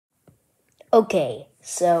Okay,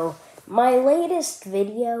 so my latest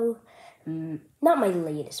video, not my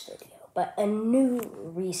latest video, but a new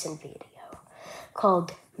recent video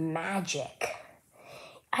called Magic.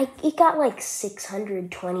 It got like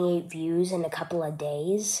 628 views in a couple of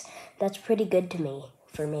days. That's pretty good to me,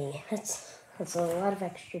 for me. That's a lot of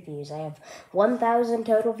extra views. I have 1,000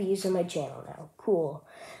 total views on my channel now. Cool.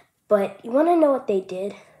 But you want to know what they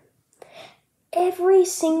did? Every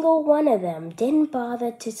single one of them didn't bother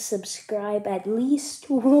to subscribe at least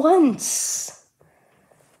once.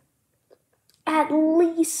 At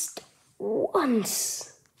least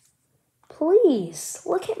once. Please,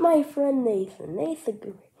 look at my friend Nathan.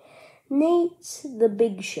 Nate's the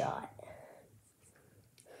big shot.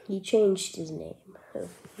 He changed his name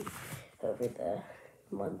over the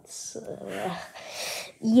months.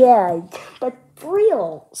 Yeah, but for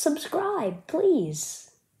real, subscribe, please.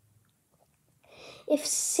 If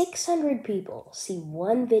 600 people see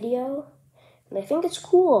one video and they think it's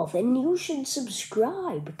cool, then you should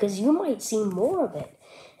subscribe because you might see more of it.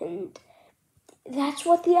 And that's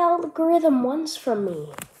what the algorithm wants from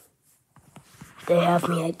me. They have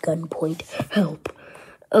me at gunpoint. Help.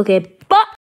 Okay, bye.